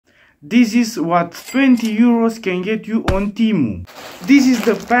This is what 20 euros can get you on Temu. This is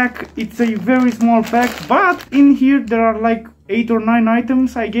the pack. It's a very small pack, but in here there are like 8 or 9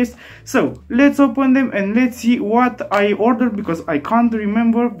 items, I guess. So let's open them and let's see what I ordered, because I can't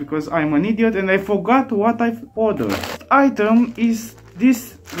remember, because I'm an idiot and I forgot what I've ordered. Item is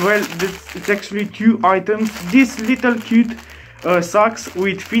this. Well, it's actually 2 items. This little cute socks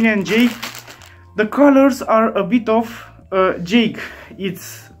with Finn and Jake. The colors are a bit of Jake.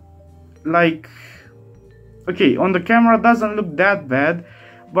 It's like, okay, on the camera doesn't look that bad,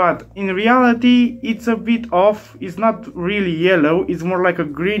 but in reality it's a bit off. It's not really yellow, it's more like a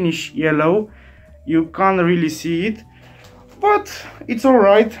greenish yellow. You can't really see it, but it's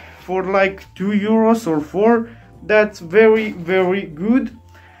alright for like 2 euros or 4. That's very good.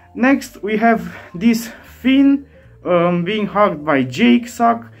 Next we have this Finn being hugged by Jake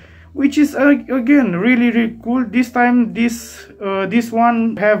sock, which is again really cool. This time this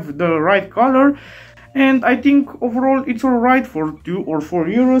one have the right color, and I think overall it's alright for 2 or 4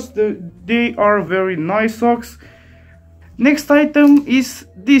 euros. They are very nice socks. Next item is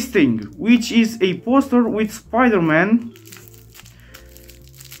this thing, which is a poster with Spider-Man,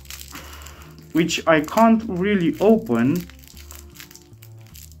 which I can't really open.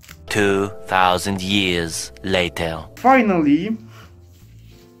 2000 years later. Finally,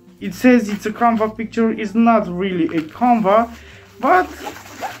 it says it's a Canva picture. It's not really a Canva, but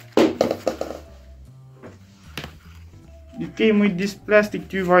it came with this plastic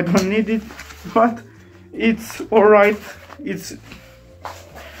tube. I don't need it, but it's alright. It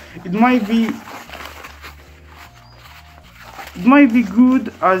might be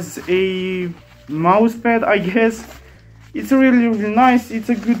good as a mouse pad, I guess. It's really nice. It's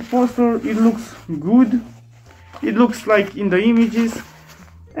a good poster. It looks good. It looks like in the images.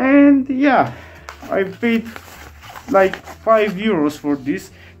 And yeah, I paid like 5 euros for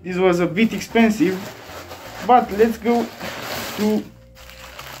this. This was a bit expensive, but let's go to...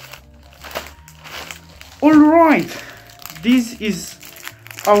 Alright, this is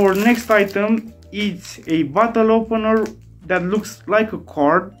our next item. It's a bottle opener that looks like a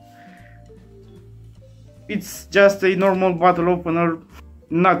card. It's just a normal bottle opener,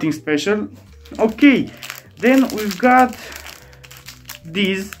 nothing special. Okay, then we've got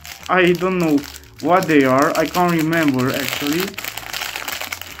these. I don't know what they are, I can't remember actually.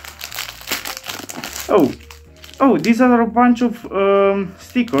 Oh, these are a bunch of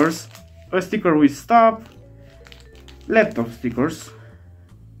stickers. A sticker with stop, laptop stickers.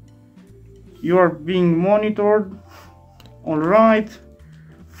 You are being monitored. Alright,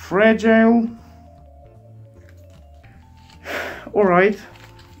 fragile. Alright.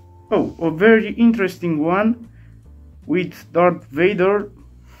 Oh, a very interesting one with Darth Vader.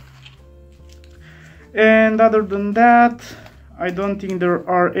 And other than that, I don't think there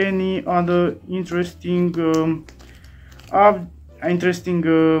are any other interesting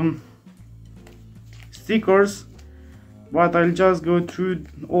stickers, but I'll just go through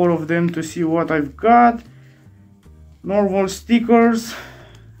all of them to see what I've got. Normal stickers,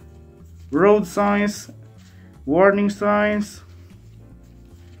 road signs, warning signs,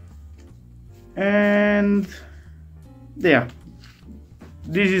 and yeah,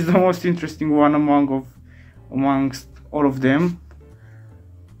 this is the most interesting one amongst all of them.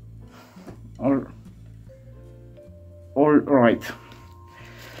 Alright,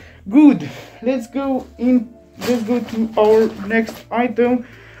 good. Let's go to our next item,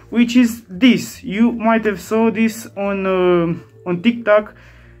 which is this. You might have saw this on TikTok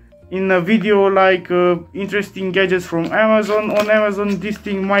in a video like interesting gadgets from Amazon. On Amazon, this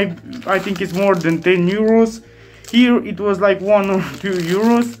thing I think it's more than 10 euros. Here it was like 1 or 2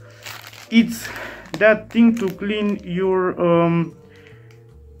 euros. It's that thing to clean your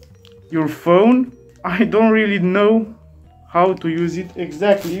phone. I don't really know how to use it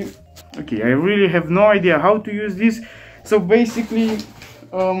exactly. Okay, I really have no idea how to use this. So basically,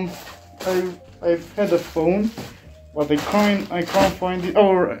 I've had a phone, but I can't find it.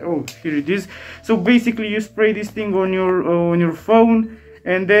 Oh, here it is. So basically, you spray this thing on your phone,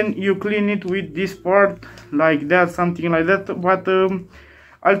 and then you clean it with this part, like that, something like that. But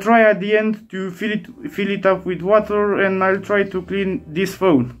I'll try at the end to fill it up with water, and I'll try to clean this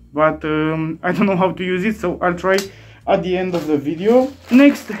phone. But I don't know how to use it, so I'll try at the end of the video.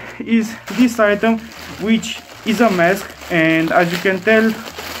 Next is this item, which is a mask, and as you can tell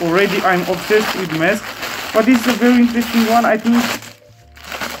already, I'm obsessed with masks. But this is a very interesting one. I think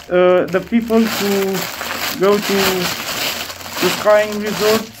the people who go to skiing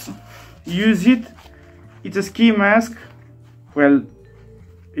resorts use it. It's a ski mask. Well,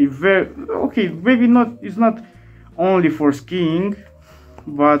 okay, maybe not. It's not only for skiing.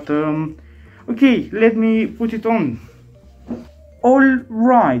 but okay, let me put it on. All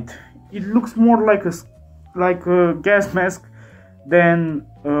right, it looks more like a gas mask than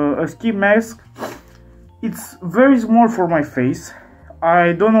a ski mask. It's very small for my face.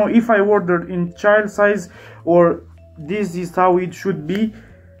 I don't know if I ordered in child size or this is how it should be.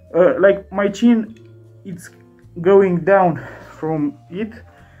 Like my chin, it's going down from it,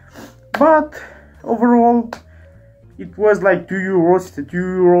 but overall it was like €2. It's a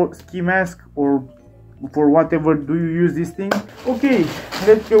 €2 ski mask, or for whatever do you use this thing. Okay,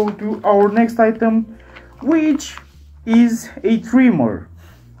 let's go to our next item, which is a trimmer.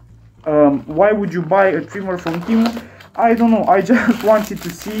 Why would you buy a trimmer from Temu? I don't know, I just wanted to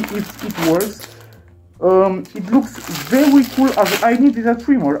see if it works. It looks very cool. I needed a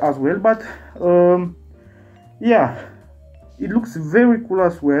trimmer as well, but yeah, it looks very cool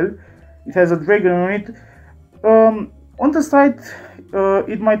as well. It has a dragon on it. On the side,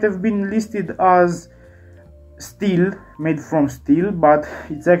 it might have been listed as steel, made from steel, but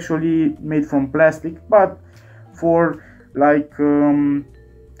it's actually made from plastic. But for like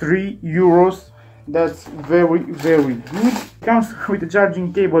 €3, that's very good. It comes with a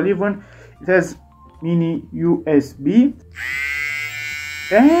charging cable even. It has mini USB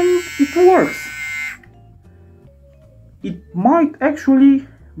and it works. It might actually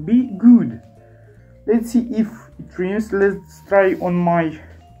be good. Let's see if it trims. Let's try it on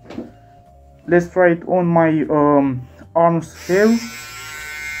my arms hair.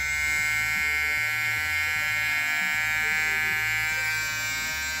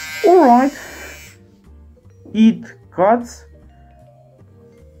 Alright, it cuts.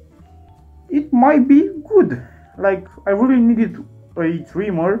 It might be good. Like, I really needed a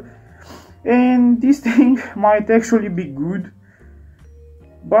trimmer, and this thing might actually be good,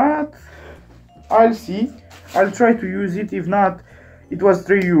 but I'll see. I'll try to use it. If not, it was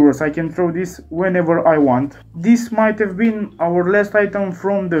 €3. I can throw this whenever I want. This might have been our last item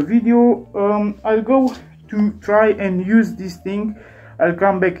from the video. I'll go to try and use this thing. I'll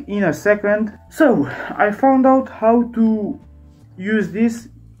come back in a second. So I found out how to use this.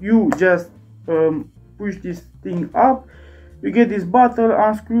 You just push this thing up, you get this bottle,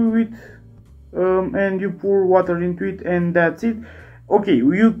 unscrew it, and you pour water into it, and that's it. Okay,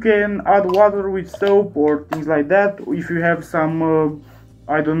 you can add water with soap or things like that if you have some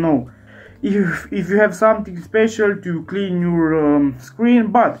I don't know, if you have something special to clean your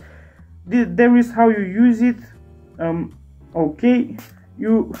screen, but there is how you use it. Okay,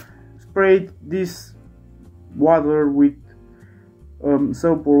 you spray this water with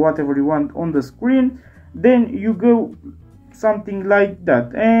soap or whatever you want on the screen, then you go something like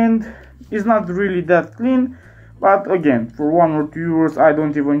that, and it's not really that clean, but again, for €1 or €2, I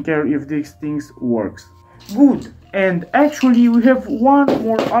don't even care if these things works. Good. And actually we have one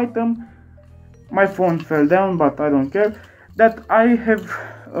more item. My phone fell down, but I don't care, that I have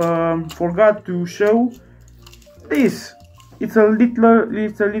forgot to show. This, it's a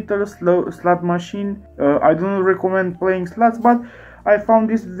little slot machine. I don't recommend playing slots, but I found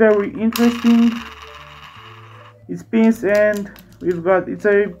this very interesting. It spins, and it's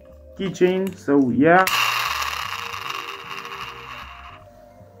a keychain, so yeah.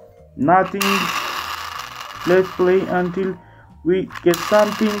 Nothing. Let's play until we get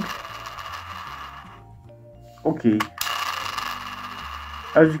something. Okay,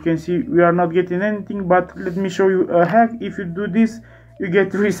 as you can see, we are not getting anything, but let me show you a hack. If you do this, you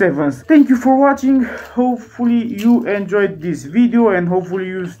get 3 seconds. Thank you for watching. Hopefully you enjoyed this video, and hopefully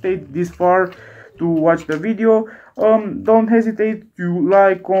you stayed this far to watch the video. Don't hesitate to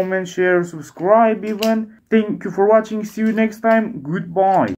like, comment, share, subscribe even. Thank you for watching. See you next time. Goodbye.